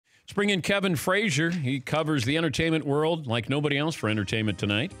Let's bring in Kevin Frazier. He covers the entertainment world like nobody else for Entertainment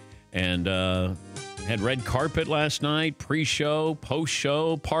Tonight. And had red carpet last night, pre-show,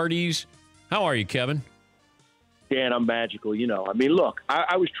 post-show, parties. How are you, Kevin? Dan, I'm magical. You know, I mean, look,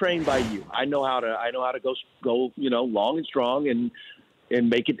 I was trained by you. I know how to go, long and strong and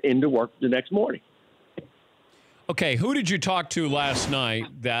make it into work the next morning. Okay, who did you talk to last night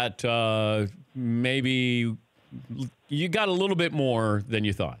that maybe you got a little bit more than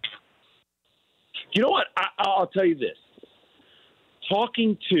you thought? You know what? I'll tell you this.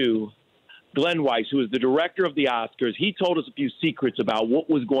 Talking to Glenn Weiss, who is the director of the Oscars, he told us a few secrets about what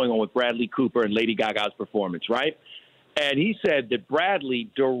was going on with Bradley Cooper and Lady Gaga's performance, right? And he said that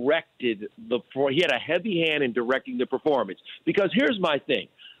Bradley directed he had a heavy hand in directing the performance. Because here's my thing.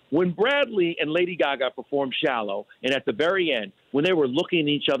 When Bradley and Lady Gaga performed Shallow, and at the very end, when they were looking in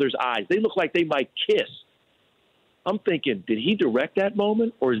each other's eyes, they looked like they might kiss. I'm thinking, did he direct that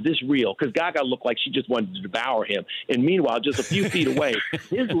moment, or is this real? Because Gaga looked like she just wanted to devour him. And meanwhile, just a few feet away,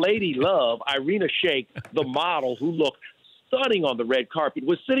 his lady love, Irina Shayk, the model who looked stunning on the red carpet,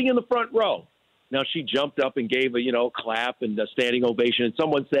 was sitting in the front row. Now, she jumped up and gave a clap and a standing ovation, and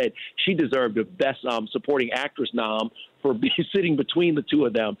someone said she deserved the best supporting actress nom for sitting between the two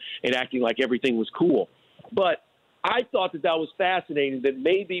of them and acting like everything was cool. But I thought that was fascinating, that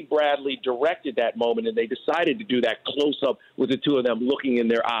maybe Bradley directed that moment and they decided to do that close-up with the two of them looking in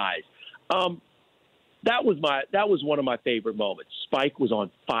their eyes. That was one of my favorite moments. Spike was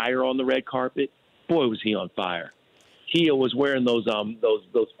on fire on the red carpet. Boy, was he on fire. He was wearing those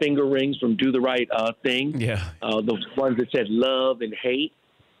finger rings from Do the Right Thing. Yeah. Those ones that said love and hate.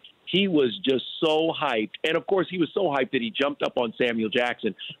 He was just so hyped. And, of course, he was so hyped that he jumped up on Samuel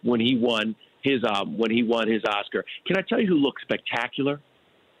Jackson when he won his Oscar. Can I tell you who looked spectacular?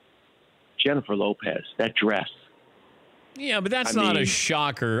 Jennifer Lopez, that dress. Yeah, but that's not a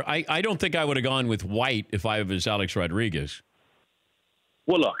shocker. I don't think I would have gone with white if I was Alex Rodriguez.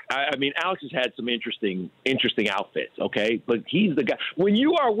 Well, look, I mean, Alex has had some interesting outfits, okay? But he's the guy. When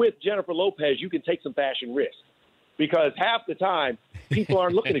you are with Jennifer Lopez, you can take some fashion risks because half the time people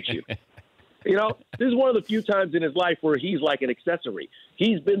aren't looking at you. You know, this is one of the few times in his life where he's like an accessory.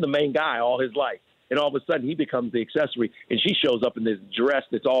 He's been the main guy all his life, and all of a sudden he becomes the accessory, and she shows up in this dress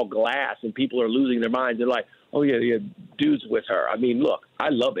that's all glass, and people are losing their minds. They're like, oh, yeah, dude's with her. I mean, look, I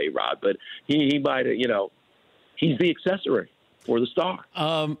love A-Rod, but he might have, he's the accessory for the star.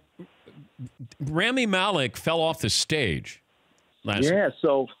 Rami Malek fell off the stage last night. Yeah,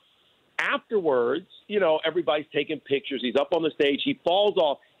 so afterwards, everybody's taking pictures. He's up on the stage. He falls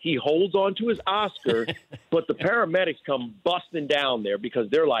off. He holds on to his Oscar, but the paramedics come busting down there because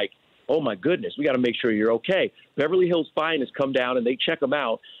they're like, oh, my goodness, we got to make sure you're okay. Beverly Hills Finest come down, and they check him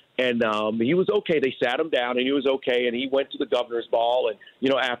out, and he was okay. They sat him down, and he was okay, and he went to the governor's ball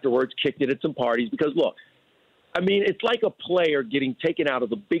and, afterwards kicked it at some parties because, look, I mean, it's like a player getting taken out of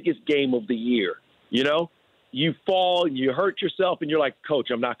the biggest game of the year, You fall, and you hurt yourself, and you're like,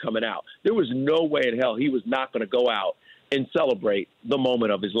 Coach, I'm not coming out. There was no way in hell he was not going to go out and celebrate the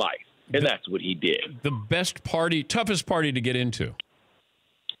moment of his life. And that's what he did. The best party, toughest party to get into?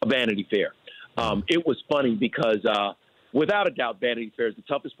 A Vanity Fair. It was funny because, without a doubt, Vanity Fair is the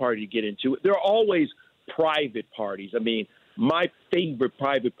toughest party to get into. There are always private parties. I mean, my favorite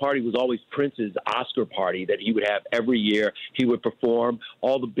private party was always Prince's Oscar party that he would have every year. He would perform.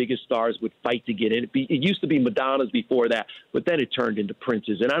 All the biggest stars would fight to get in. It used to be Madonna's before that, but then it turned into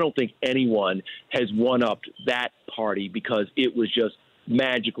Prince's. And I don't think anyone has one-upped that party because it was just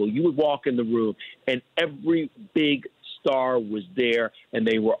magical. You would walk in the room, and every big star was there, and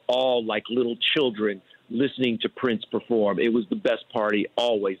they were all like little children listening to Prince perform. It was the best party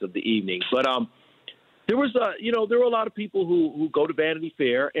always of the evening. But there were a lot of people who go to Vanity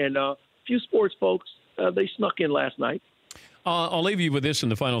Fair, and a few sports folks, they snuck in last night. I'll leave you with this in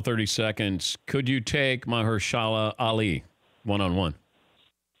the final 30 seconds. Could you take Mahershala Ali one-on-one?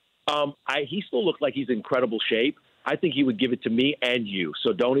 He still looks like he's in incredible shape. I think he would give it to me and you.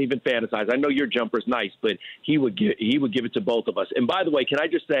 So don't even fantasize. I know your jumper's nice, but he would give it to both of us. And by the way, can I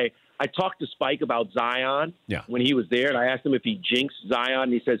just say, I talked to Spike about Zion when he was there, and I asked him if he jinxed Zion,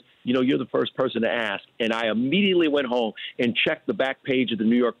 and he says, you're the first person to ask. And I immediately went home and checked the back page of the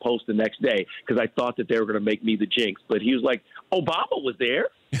New York Post the next day because I thought that they were going to make me the jinx. But he was like, Obama was there.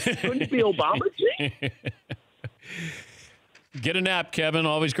 Couldn't it be Obama jinx? Get a nap, Kevin.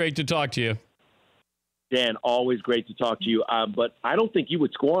 Always great to talk to you. Dan, always great to talk to you. But I don't think you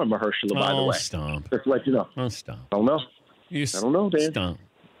would score on Mahershala, by the way. Stop. Just to let you know. Oh, stop. I don't know. I don't know, Dan.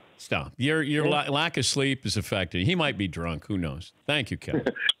 Stop. Your lack of sleep is affecting. He might be drunk. Who knows? Thank you, Kevin.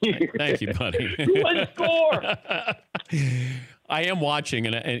 Thank you, buddy. You wouldn't score. I am watching,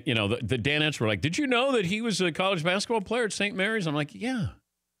 and you know, the Danettes were like, "Did you know that he was a college basketball player at St. Mary's?" I'm like, "Yeah,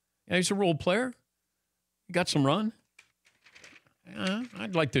 he's a role player. He got some run.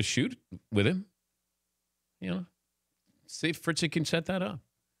 I'd like to shoot with him. You know, see if Fritzy can set that up.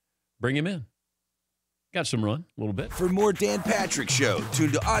 Bring him in. Got some run, a little bit." For more Dan Patrick Show,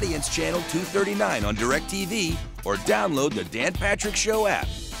 tune to Audience Channel 239 on DirecTV or download the Dan Patrick Show app.